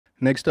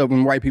Next up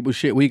in white people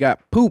shit, we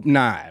got poop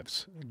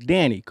knives.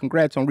 Danny,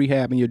 congrats on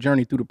rehabbing your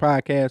journey through the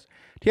podcast.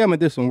 Tell me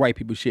this on white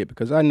people shit,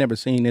 because I never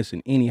seen this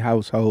in any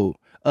household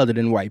other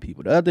than white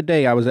people. The other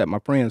day I was at my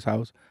friend's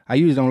house. I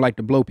usually don't like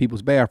to blow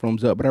people's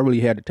bathrooms up, but I really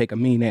had to take a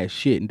mean ass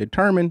shit and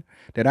determined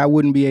that I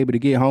wouldn't be able to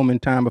get home in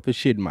time for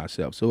shitting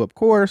myself. So of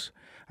course,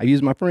 I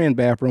used my friend's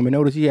bathroom and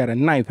noticed he had a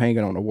knife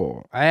hanging on the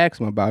wall. I asked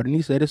him about it and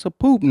he said it's a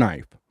poop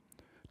knife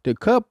to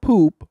cut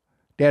poop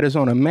that is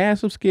on a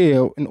massive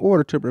scale in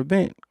order to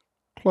prevent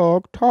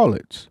clogged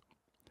toilets.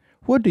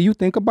 What do you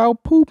think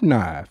about poop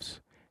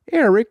knives?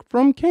 Eric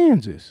from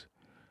Kansas.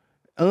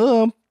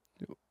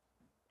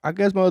 I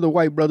guess my other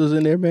white brothers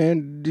in there,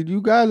 man. Did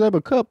you guys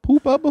ever cut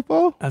poop up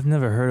before? I've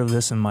never heard of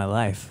this in my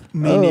life.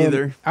 Me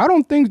neither. I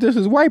don't think this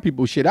is white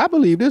people shit. I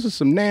believe this is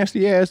some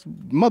nasty ass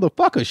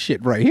motherfucker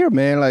shit right here,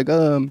 man. Like,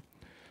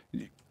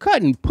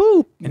 cutting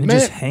poop, And man. it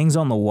just hangs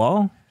on the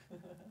wall?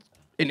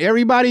 And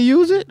everybody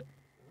use it?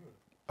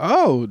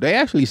 Oh, they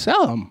actually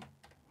sell them.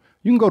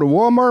 You can go to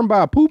Walmart and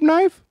buy a poop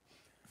knife?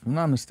 If I'm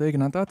not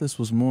mistaken, I thought this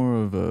was more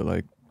of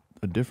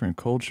a different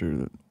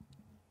culture.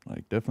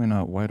 Like, definitely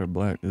not white or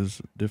black. There's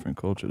a different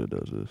culture that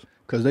does this.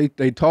 Because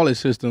they toilet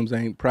systems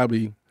ain't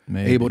probably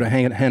able to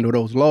handle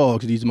those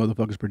logs these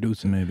motherfuckers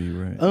producing. Maybe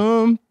you're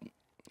right.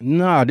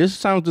 Nah, this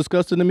sounds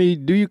disgusting to me.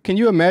 Can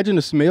you imagine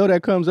the smell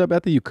that comes up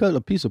after you cut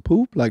a piece of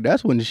poop? Like,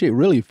 that's when the shit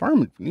really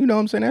ferment. You know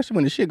what I'm saying? That's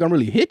when the shit gonna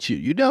really hit you,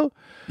 you know?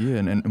 Yeah,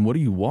 and what are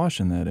you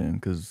washing that in?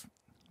 Because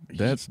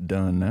that's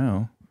done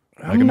now.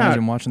 Like, I'm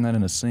imagine watching that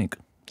in a sink.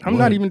 I'm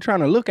not even trying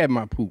to look at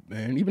my poop,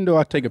 man. Even though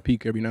I take a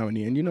peek every now and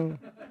then, you know?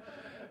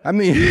 I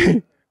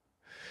mean,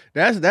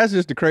 that's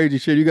just the crazy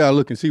shit. You gotta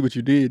look and see what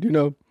you did, you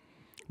know?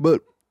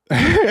 But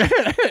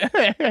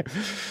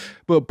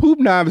but poop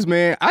knives,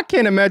 man, I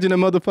can't imagine a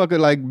motherfucker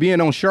like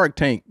being on Shark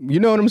Tank. You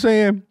know what I'm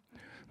saying?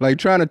 Like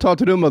trying to talk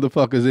to them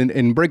motherfuckers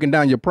and breaking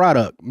down your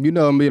product. You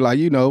know what I mean? Like,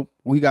 you know,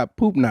 we got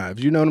poop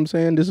knives. You know what I'm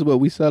saying? This is what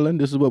we selling.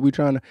 This is what we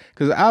trying to,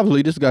 because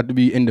obviously this got to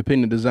be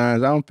independent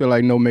designs. I don't feel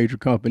like no major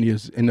company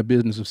is in the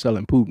business of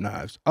selling poop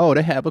knives. Oh,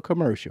 they have a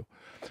commercial.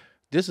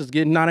 This is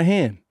getting out of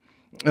hand.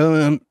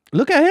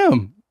 Look at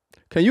him.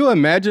 Can you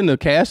imagine the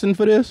casting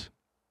for this?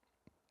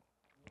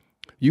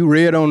 You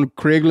read on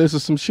Craigslist or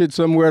some shit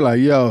somewhere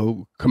like,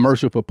 yo,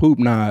 commercial for poop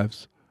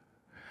knives.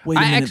 Wait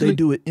a minute, they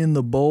do it in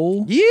the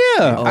bowl? Yeah.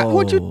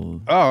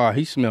 Oh.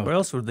 He smelled. Where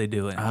else would they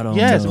do it? I don't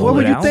Yes, know. what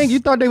would you Out? think? You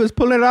thought they was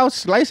pulling it out,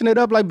 slicing it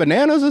up like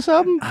bananas or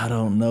something? I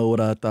don't know what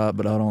I thought,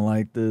 but I don't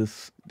like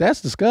this.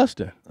 That's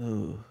disgusting.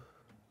 Ugh.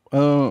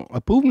 A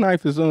poop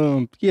knife is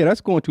yeah,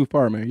 that's going too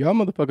far, man. Y'all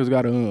motherfuckers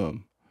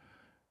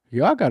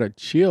gotta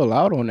chill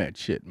out on that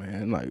shit,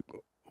 man. Like,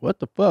 what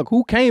the fuck?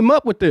 Who came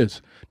up with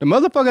this? The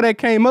motherfucker that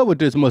came up with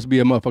this must be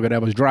a motherfucker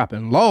that was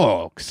dropping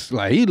logs.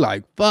 Like, he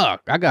like,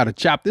 fuck, I gotta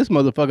chop this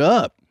motherfucker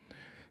up.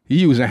 He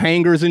using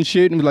hangers and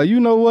shit and be like, you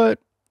know what?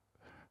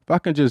 If I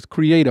can just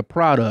create a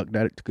product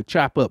that could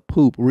chop up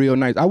poop real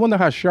nice. I wonder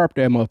how sharp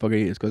that motherfucker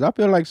is, because I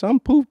feel like some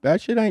poop,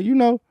 that shit ain't, you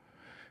know,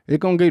 it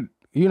gonna get,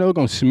 you know,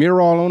 gonna smear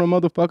all on a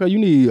motherfucker. You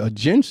need a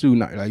Jinsu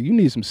knife. Like, you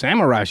need some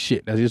samurai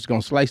shit that's just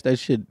gonna slice that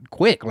shit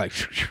quick. Like,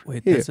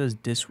 Wait, here. that says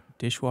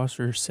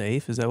dishwasher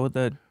safe? Is that what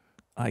that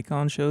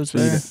icon shows See,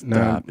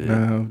 there?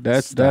 no,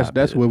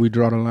 that's where we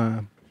draw the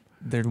line.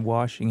 They're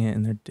washing it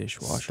in their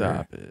dishwasher.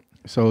 Stop it.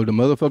 So the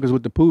motherfuckers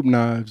with the poop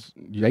knives,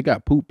 they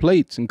got poop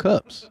plates and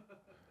cups.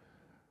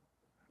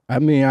 I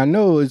mean, I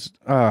know it's,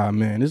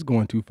 man, it's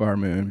going too far,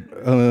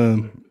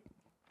 man.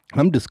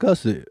 I'm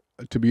disgusted,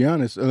 to be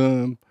honest.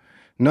 No,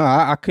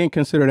 I can't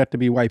consider that to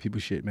be white people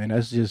shit, man.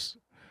 That's just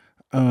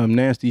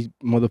nasty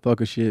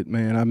motherfucker shit,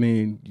 man. I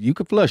mean, you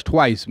could flush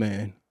twice,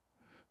 man.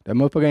 That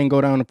motherfucker ain't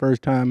go down the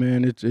first time,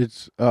 man.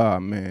 It's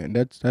man,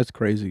 that's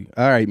crazy.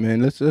 All right,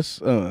 man, let's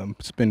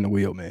spin the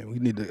wheel, man. We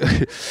need to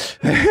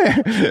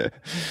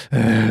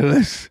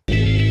let's